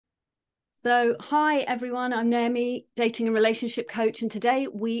So, hi everyone, I'm Naomi, dating and relationship coach, and today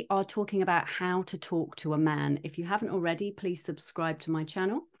we are talking about how to talk to a man. If you haven't already, please subscribe to my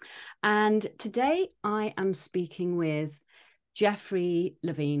channel. And today I am speaking with Jeffrey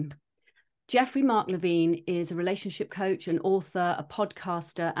Levine. Jeffrey Mark Levine is a relationship coach, an author, a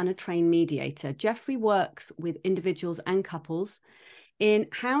podcaster, and a trained mediator. Jeffrey works with individuals and couples in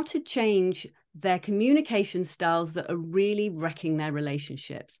how to change their communication styles that are really wrecking their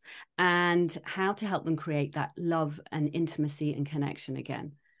relationships and how to help them create that love and intimacy and connection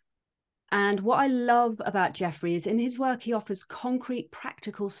again. And what I love about Jeffrey is in his work, he offers concrete,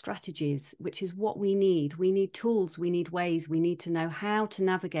 practical strategies, which is what we need. We need tools, we need ways, we need to know how to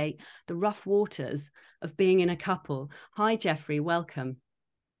navigate the rough waters of being in a couple. Hi, Jeffrey, welcome.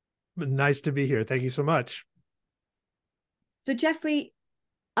 Nice to be here. Thank you so much. So, Jeffrey,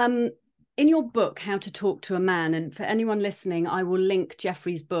 in your book, How to Talk to a Man, and for anyone listening, I will link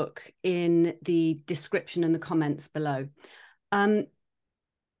Jeffrey's book in the description and the comments below.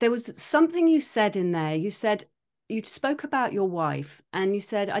 There was something you said in there. You said, you spoke about your wife and you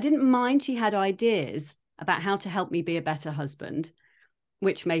said, I didn't mind she had ideas about how to help me be a better husband,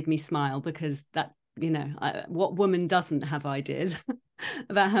 which made me smile because that, what woman doesn't have ideas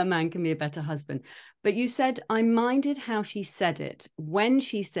about her man can be a better husband? But you said, I minded how she said it, when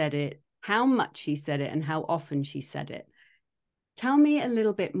she said it, how much she said it, and how often she said it. Tell me a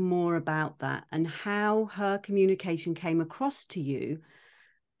little bit more about that and how her communication came across to you.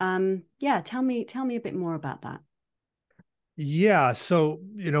 Tell me a bit more about that. Yeah. So,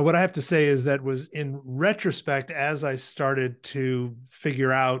 what I have to say is that was in retrospect, as I started to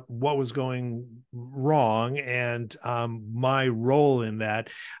figure out what was going wrong and my role in that,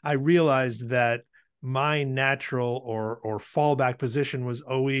 I realized that my natural or fallback position was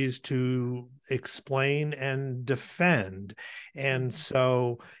always to explain and defend. And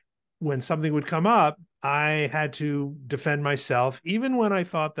so when something would come up, I had to defend myself, even when I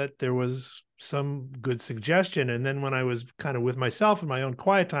thought that there was some good suggestion. And then when I was kind of with myself in my own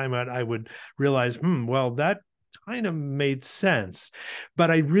quiet time, I would realize, well, that kind of made sense.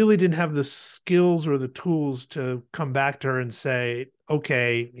 But I really didn't have the skills or the tools to come back to her and say,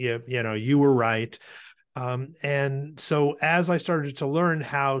 okay, you were right. And so as I started to learn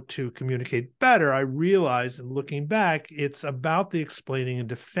how to communicate better, I realized, and looking back, it's about the explaining and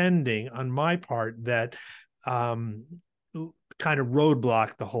defending on my part that kind of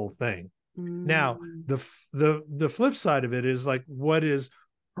roadblocked the whole thing. Now, the flip side of it is like, what is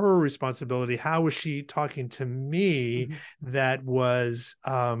her responsibility? How was she talking to me that was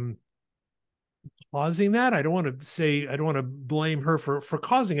causing that? I don't want to blame her for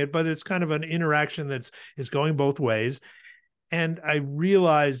causing it, but it's kind of an interaction is going both ways. And I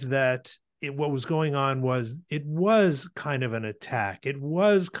realized that what was going on was it was kind of an attack. It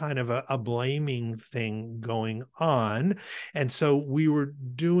was kind of a blaming thing going on. And so we were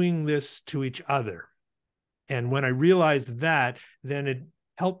doing this to each other. And when I realized that, then it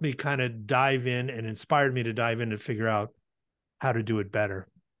helped me kind of dive in and inspired me to dive in and figure out how to do it better.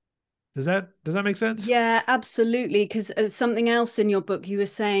 Does that make sense? Yeah, absolutely. Because something else in your book, you were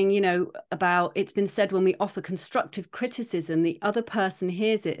saying, about it's been said when we offer constructive criticism, the other person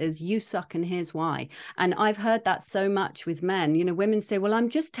hears it as you suck and here's why. And I've heard that so much with men. Women say, well, I'm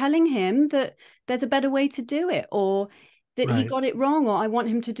just telling him that there's a better way to do it, or that he got it wrong, or I want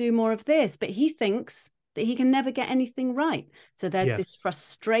him to do more of this. But he thinks that he can never get anything right. So there's this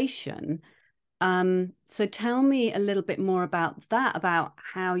frustration. So tell me a little bit more about that, about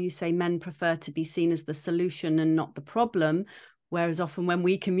how you say men prefer to be seen as the solution and not the problem, whereas often when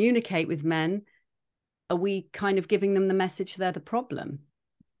we communicate with men, are we kind of giving them the message they're the problem?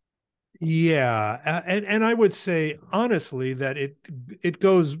 Yeah, and I would say honestly that it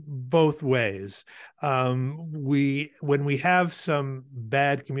goes both ways. When we have some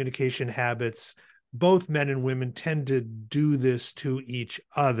bad communication habits, both men and women tend to do this to each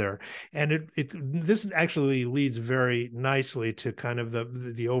other, and this actually leads very nicely to kind of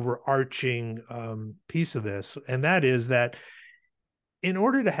the overarching piece of this, and that is that in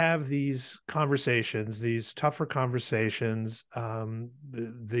order to have these conversations, these tougher conversations,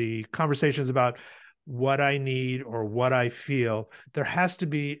 the conversations about what I need or what I feel, there has to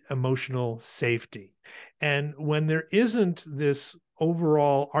be emotional safety. And when there isn't this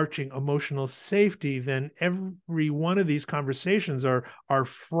overall arching emotional safety, then every one of these conversations are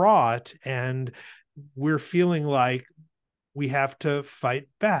fraught, and we're feeling like we have to fight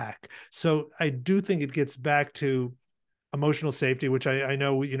back. So I do think it gets back to emotional safety, which I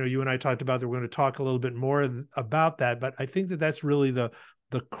know, you and I talked about that. We're going to talk a little bit more about that, but I think that that's really the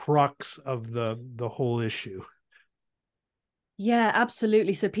crux of the whole issue. Yeah,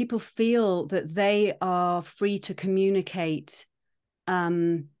 absolutely. So people feel that they are free to communicate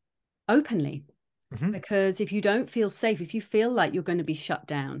openly, Mm-hmm. because if you don't feel safe, if you feel like you're going to be shut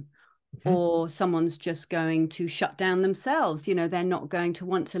down, Mm-hmm. or someone's just going to shut down themselves, they're not going to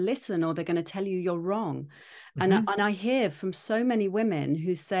want to listen, or they're going to tell you you're wrong. And Mm-hmm. I hear from so many women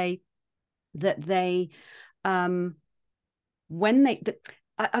who say that they when they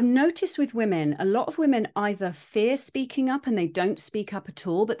I've noticed with women, a lot of women either fear speaking up and they don't speak up at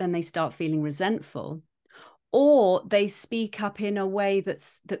all, but then they start feeling resentful, or they speak up in a way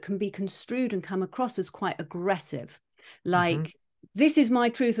that can be construed and come across as quite aggressive, Mm-hmm. like, this is my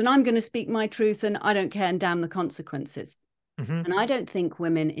truth and I'm going to speak my truth and I don't care, and damn the consequences. Mm-hmm. And I don't think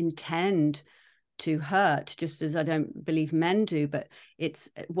women intend to hurt, just as I don't believe men do. But it's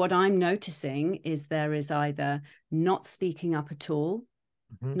what I'm noticing is there is either not speaking up at all,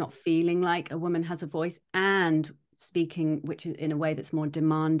 Mm-hmm. not feeling like a woman has a voice, and speaking, which is in a way that's more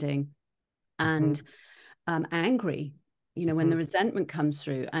demanding Mm-hmm. and angry, when Mm-hmm. the resentment comes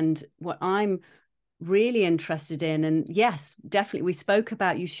through. And what I'm really interested in, and yes, definitely, we spoke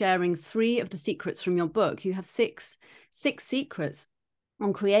about you sharing 3 of the secrets from your book. You have six secrets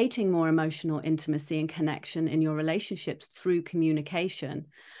on creating more emotional intimacy and connection in your relationships through communication.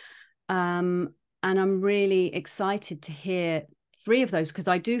 And I'm really excited to hear 3 of those, because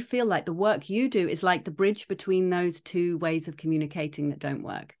I do feel like the work you do is like the bridge between those 2 ways of communicating that don't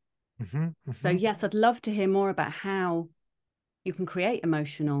work. Mm-hmm. So Mm-hmm. yes, I'd love to hear more about how you can create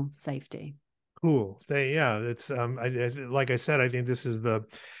emotional safety. Cool. Yeah, it's like I said, I think this is the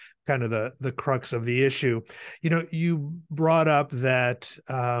kind of the crux of the issue. You brought up that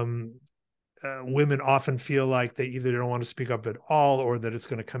women often feel like they either don't want to speak up at all, or that it's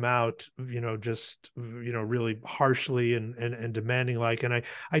going to come out, just really harshly and demanding like. And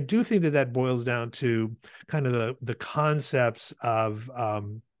I do think that boils down to kind of the concepts of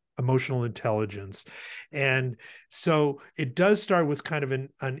emotional intelligence. And so it does start with kind of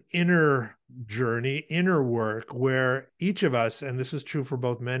an inner journey, inner work, where each of us, and this is true for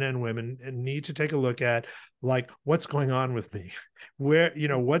both men and women, need to take a look at, like, what's going on with me? Where,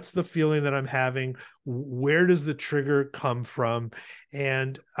 what's the feeling that I'm having? Where does the trigger come from?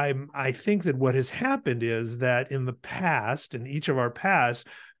 And I think that what has happened is that in the past, in each of our past,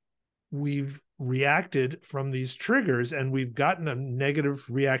 we've reacted from these triggers and we've gotten a negative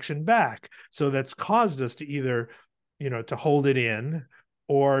reaction back. So that's caused us to either, to hold it in,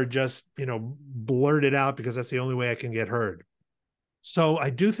 or just, blurt it out because that's the only way I can get heard. So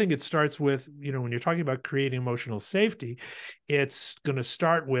I do think it starts with, when you're talking about creating emotional safety, it's going to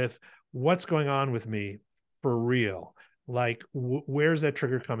start with what's going on with me for real. Like, where's that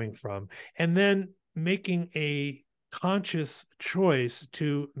trigger coming from? And then making a conscious choice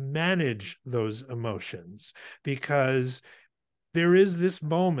to manage those emotions, because there is this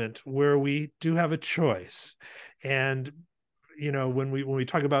moment where we do have a choice. And when we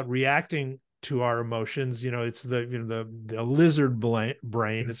talk about reacting to our emotions, it's the lizard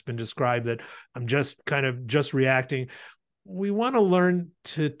brain. It's been described that I'm just reacting. We want to learn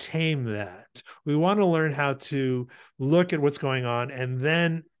to tame that. We want to learn how to look at what's going on and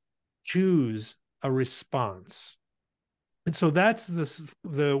then choose a response. And so that's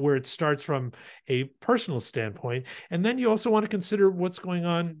the where it starts from a personal standpoint. And then you also want to consider what's going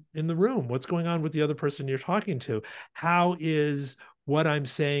on in the room, what's going on with the other person you're talking to. How is what I'm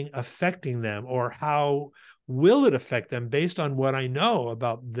saying affecting them, or how will it affect them based on what I know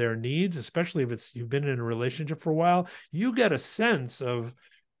about their needs, especially if you've been in a relationship for a while. You get a sense of,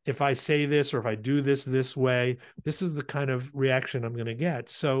 if I say this or if I do this way, this is the kind of reaction I'm going to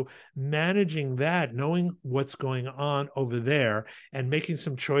get. So managing that, knowing what's going on over there, and making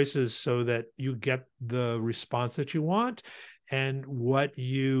some choices so that you get the response that you want, and what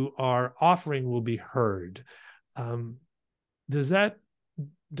you are offering will be heard. Um, does that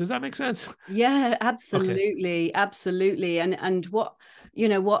make sense? Yeah, Okay. absolutely, absolutely. And what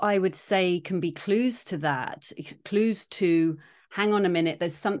I would say can be clues to that, clues to, hang on a minute,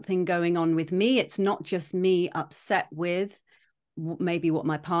 there's something going on with me. It's not just me upset with maybe what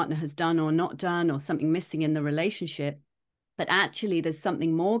my partner has done or not done, or something missing in the relationship, but actually there's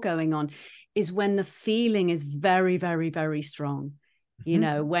something more going on, is when the feeling is very, very, very strong.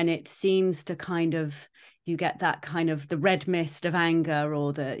 Mm-hmm. When it seems to kind of, you get that kind of the red mist of anger,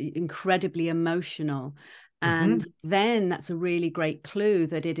 or the incredibly emotional. Mm-hmm. And then that's a really great clue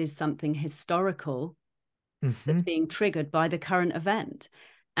that it is something historical Mm-hmm. that's being triggered by the current event.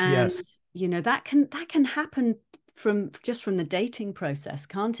 And Yes. that can happen from the dating process,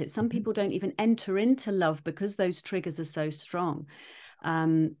 can't it? Some Mm-hmm. people don't even enter into love because those triggers are so strong.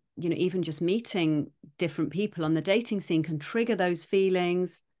 even just meeting different people on the dating scene can trigger those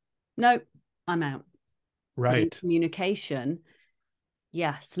feelings. Nope, I'm out. But in Right. communication,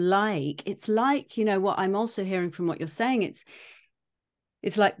 yes, it's like, what I'm also hearing from what you're saying,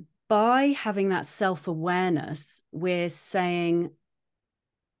 it's like by having that self-awareness, we're saying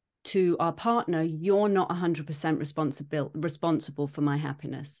to our partner, you're not 100% responsible for my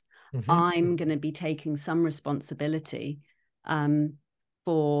happiness. Mm-hmm. I'm going to be taking some responsibility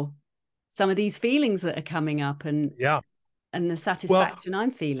for some of these feelings that are coming up, and Yeah. the Well, satisfaction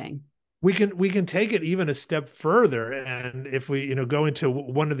I'm feeling. we can take it even a step further, and if we go into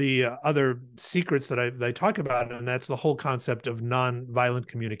one of the other secrets that I talk about, and that's the whole concept of nonviolent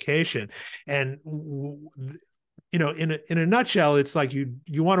communication. And in a nutshell, it's like you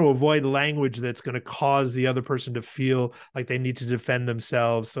want to avoid language that's going to cause the other person to feel like they need to defend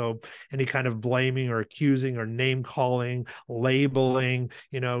themselves. So any kind of blaming or accusing or name calling, labeling,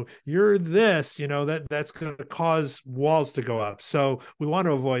 you're this, that's going to cause walls to go up. So we want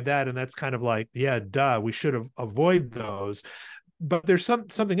to avoid that. And that's kind of like, yeah, duh, we should avoid those. But there's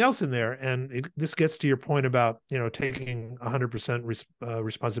something else in there, and this gets to your point about taking 100%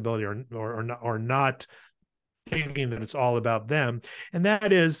 responsibility or not thinking that it's all about them. And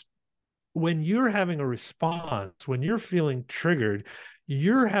that is, when you're having a response, when you're feeling triggered,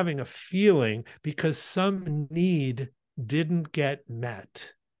 you're having a feeling because some need didn't get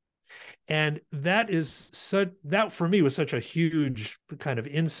met. And that for me was such a huge kind of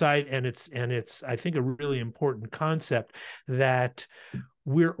insight. And it's I think a really important concept, that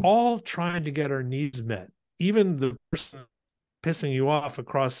we're all trying to get our needs met. Even the person pissing you off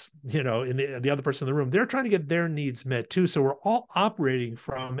across, in the other person in the room, they're trying to get their needs met too. So we're all operating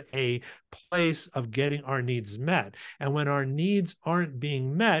from a place of getting our needs met. And when our needs aren't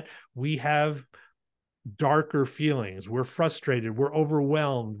being met, we have darker feelings. We're frustrated, we're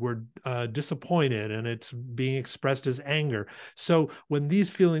overwhelmed, we're disappointed, and it's being expressed as anger. So when these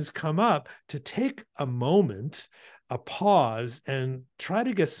feelings come up, to take a moment, a pause, and try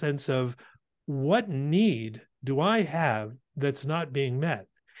to get a sense of, what need do I have that's not being met?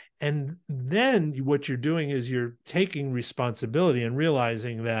 And then what you're doing is you're taking responsibility and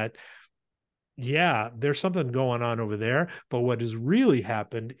realizing that, yeah, there's something going on over there. But what has really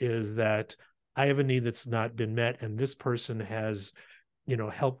happened is that I have a need that's not been met, and this person has,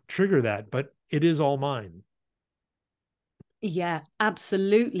 helped trigger that, but it is all mine. Yeah,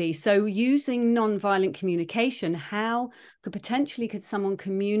 absolutely. So using nonviolent communication, how could someone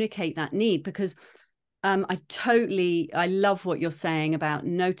communicate that need? Because I love what you're saying about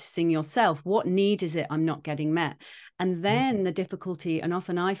noticing yourself. What need is it I'm not getting met? And then the difficulty, and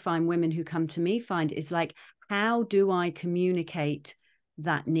often I find women who come to me find, is like, how do I communicate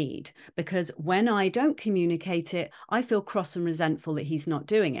that need? Because when I don't communicate it, I feel cross and resentful that he's not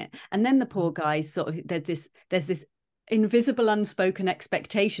doing it. And then the poor guy there's this invisible, unspoken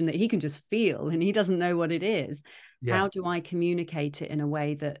expectation that he can just feel, and he doesn't know what it is. Yeah. How do I communicate it in a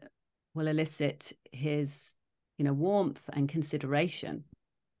way that will elicit his, warmth and consideration?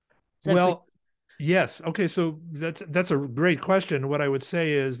 So Well, yes. Okay. So that's a great question. What I would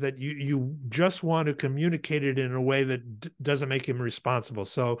say is that you just want to communicate it in a way that doesn't make him responsible.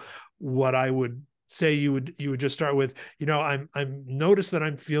 So what I would say, you would just start with, I'm noticed that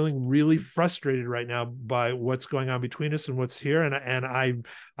I'm feeling really frustrated right now by what's going on between us and what's here, and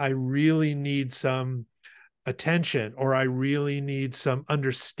I really need some attention, or I really need some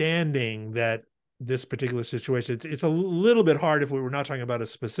understanding that this particular situation, it's a little bit hard if we were not talking about a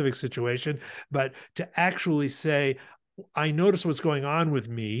specific situation, but to actually say, I notice what's going on with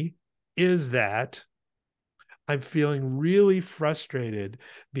me is that I'm feeling really frustrated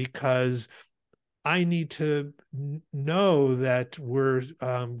because I need to know that we're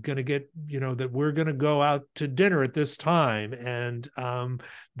going to get, that we're going to go out to dinner at this time. And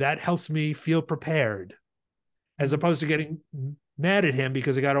that helps me feel prepared, as opposed to getting mad at him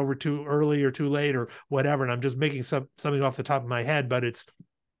because I got over too early or too late or whatever. And I'm just making something off the top of my head, but it's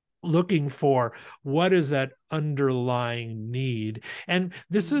looking for, what is that underlying need. And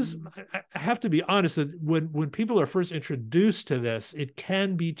this is, I have to be honest, that when people are first introduced to this, it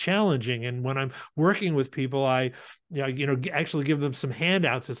can be challenging. And when I'm working with people, I actually give them some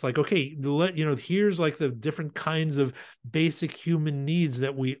handouts. It's like, okay, here's like the different kinds of basic human needs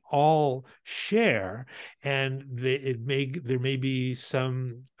that we all share, and there may be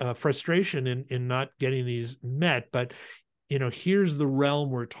some frustration in not getting these met, but here's the realm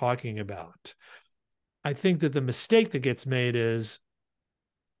we're talking about. I think that the mistake that gets made is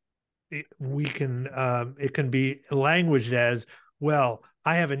it can be languaged as, well,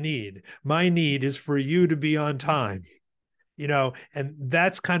 I have a need. My need is for you to be on time. and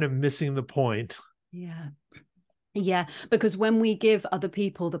that's kind of missing the point. Yeah. Yeah, because when we give other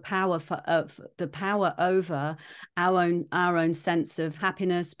people the power the power over our own sense of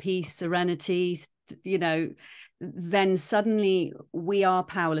happiness, peace, serenity, then suddenly we are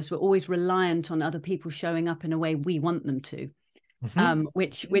powerless. We're always reliant on other people showing up in a way we want them to,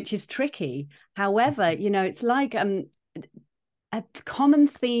 which is tricky. However, it's like a common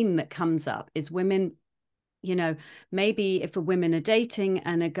theme that comes up is women. Maybe if a women are dating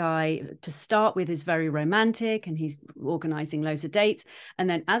and a guy to start with is very romantic and he's organizing loads of dates, and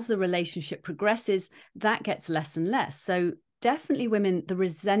then as the relationship progresses, that gets less and less. So definitely women, the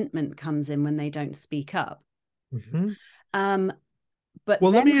resentment comes in when they don't speak up. But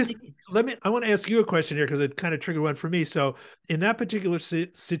well, then I want to ask you a question here, because it kind of triggered one for me. So in that particular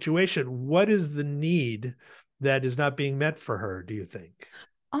situation, what is the need that is not being met for her, do you think?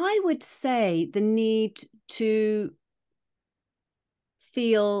 I would say the need to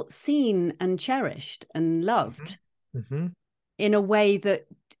feel seen and cherished and loved in a way that,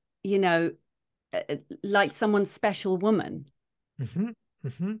 like someone's special woman.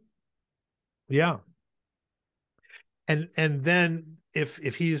 Yeah. And then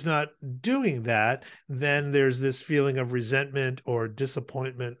if he's not doing that, then there's this feeling of resentment or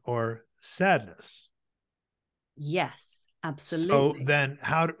disappointment or sadness. Yes, So absolutely. then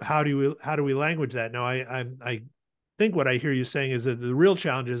how do we language that? Now I think what I hear you saying is that the real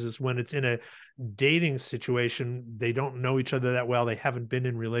challenge is when it's in a dating situation, they don't know each other that well, they haven't been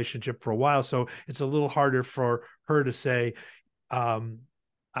in relationship for a while, so it's a little harder for her to say, I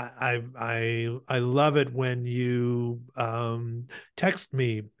love it when you text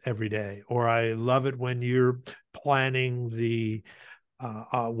me every day, or I love it when you're planning the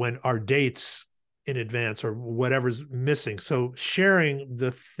when our dates in advance, or whatever's missing. So sharing the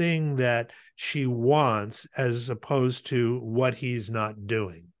thing that she wants as opposed to what he's not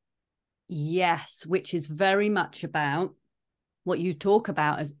doing. Yes, which is very much about what you talk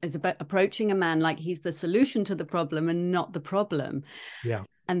about as about approaching a man like he's the solution to the problem and not the problem. Yeah.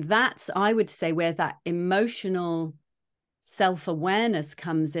 And that's, I would say, where that emotional self-awareness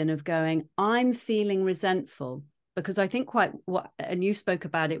comes in, of going, I'm feeling resentful. Because I think and you spoke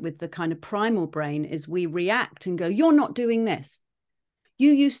about it with the kind of primal brain, is we react and go, you're not doing this.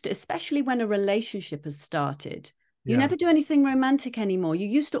 You used to, especially when a relationship has started, you never do anything romantic anymore. You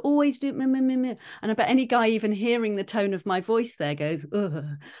used to always do, and I bet any guy even hearing the tone of my voice there goes, ugh,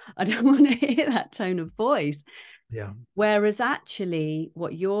 I don't want to hear that tone of voice. Yeah. Whereas actually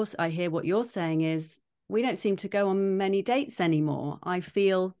I hear what you're saying is, we don't seem to go on many dates anymore. I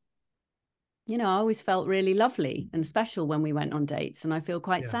feel, I always felt really lovely and special when we went on dates, and I feel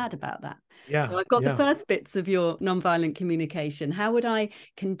quite sad about that. So I've got the first bits of your nonviolent communication. How would I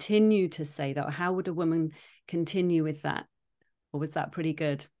continue to say that? Or how would a woman continue with that? Or was that pretty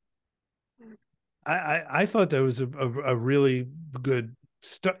good? I thought that was a really good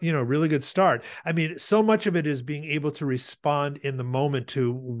really good start. I mean, so much of it is being able to respond in the moment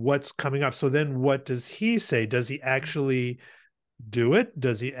to what's coming up. So then what does he say? Does he actually do it?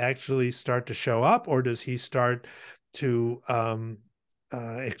 Does he actually start to show up, or does he start to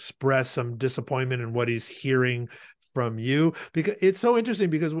express some disappointment in what he's hearing from you? Because it's so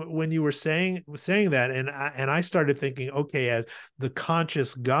interesting, because when you were saying that, and I started thinking, okay, as the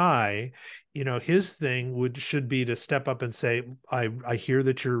conscious guy, his thing should be to step up and say, I hear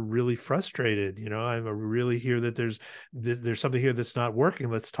that you're really frustrated. I really hear that there's something here that's not working.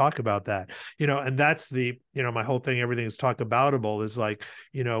 Let's talk about that. And that's the, my whole thing, everything is talk aboutable, is like,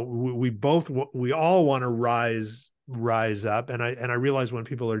 we all want to rise up. And I realize when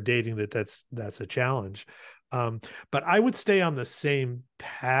people are dating that's a challenge. But I would stay on the same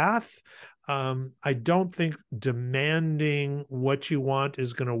path. I don't think demanding what you want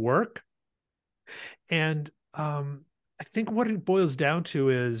is going to work. And I think what it boils down to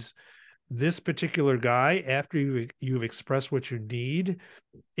is, this particular guy, after you've expressed what you need,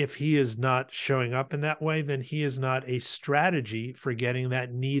 if he is not showing up in that way, then he is not a strategy for getting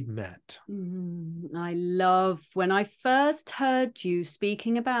that need met. I love, when I first heard you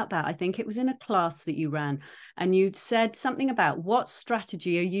speaking about that, I think it was in a class that you ran, and you said something about, what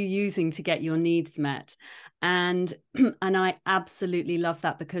strategy are you using to get your needs met? And I absolutely love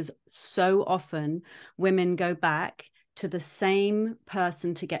that, because so often women go back to the same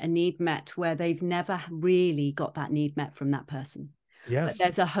person to get a need met, where they've never really got that need met from that person. Yes. But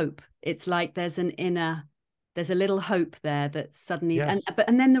there's a hope. It's like there's a little hope there that suddenly, yes.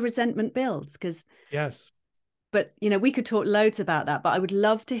 and then the resentment builds, because yes. But we could talk loads about that, but I would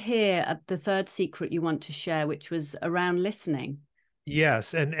love to hear the third secret you want to share, which was around listening.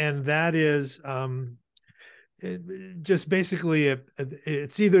 Yes. And that is, just basically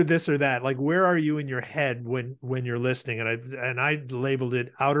it's either this or that. Like, where are you in your head when you're listening? And I labeled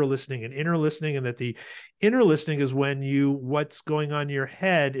it outer listening and inner listening, and that the inner listening is when what's going on in your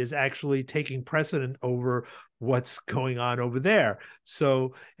head is actually taking precedent over what's going on over there.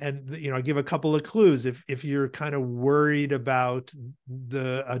 So, and I give a couple of clues. If you're kind of worried about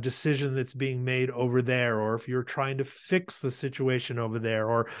a decision that's being made over there, or if you're trying to fix the situation over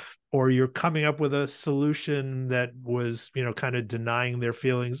there, or you're coming up with a solution that was, kind of denying their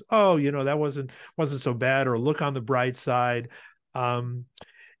feelings. Oh, that wasn't so bad, or look on the bright side,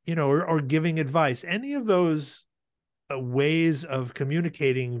 or giving advice. Any of those ways of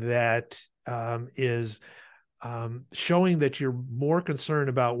communicating that is showing that you're more concerned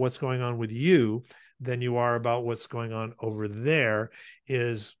about what's going on with you than you are about what's going on over there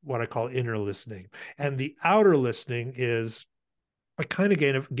is what I call inner listening. And the outer listening is, I kind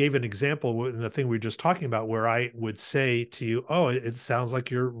of gave an example in the thing we were just talking about, where I would say to you, oh, it sounds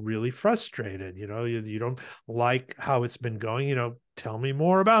like you're really frustrated. You don't like how it's been going. Tell me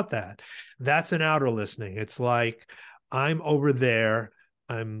more about that. That's an outer listening. It's like, I'm over there.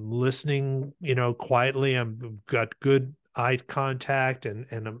 I'm listening, quietly. I've got good eye contact, and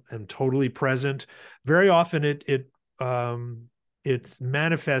I'm totally present. Very often it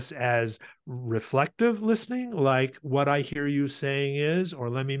manifests as reflective listening, like what I hear you saying is, or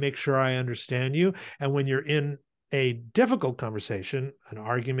let me make sure I understand you. And when you're in a difficult conversation, an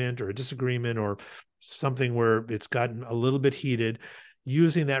argument or a disagreement or something where it's gotten a little bit heated,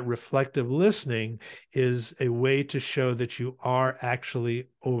 using that reflective listening is a way to show that you are actually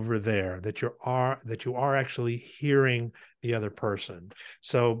over there, that you are actually hearing the other person.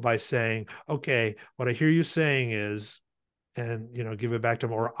 So by saying, okay, what I hear you saying is, and give it back to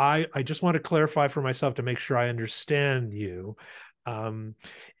them, or I just want to clarify for myself to make sure I understand you. And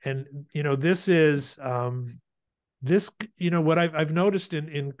this is this, what I've noticed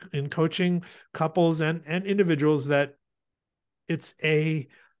in coaching couples and individuals, that it's a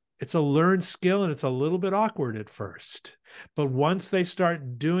learned skill, and it's a little bit awkward at first. But once they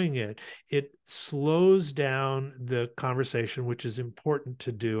start doing it, it slows down the conversation, which is important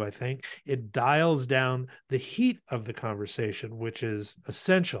to do, I think. It dials down the heat of the conversation, which is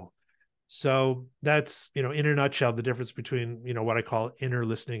essential. So that's, in a nutshell, the difference between, what I call inner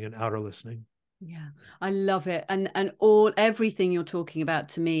listening and outer listening. Yeah, I love it. And everything you're talking about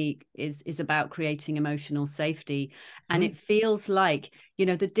to me is about creating emotional safety. And it feels like,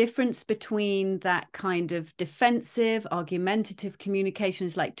 the difference between that kind of defensive, argumentative communication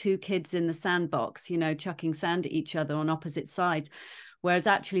is like two kids in the sandbox, chucking sand at each other on opposite sides. Whereas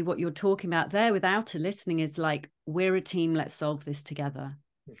actually what you're talking about there with outer listening is like, we're a team, let's solve this together.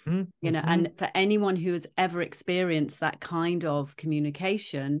 And for anyone who has ever experienced that kind of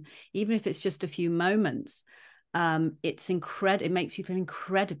communication, even if it's just a few moments, it makes you feel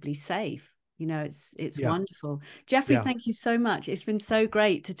incredibly safe. It's wonderful. Jeffrey, thank you so much. It's been so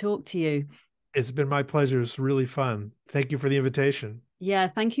great to talk to you. It's been my pleasure. It's really fun. Thank you for the invitation. Yeah,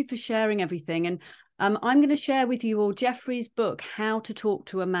 thank you for sharing everything. And I'm going to share with you all Jeffrey's book, How to Talk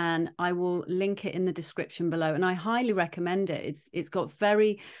to a Man. I will link it in the description below, and I highly recommend it. It's got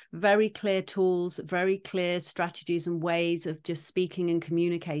very, very clear tools, very clear strategies and ways of just speaking and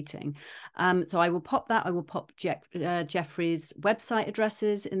communicating. So I will pop that. I will pop Jeffrey's website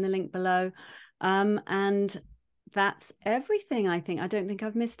addresses in the link below. And that's everything, I think. I don't think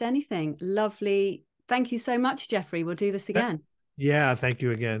I've missed anything. Lovely. Thank you so much, Jeffrey. We'll do this again. Yeah, thank you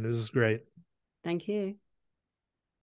again. This is great. Thank you.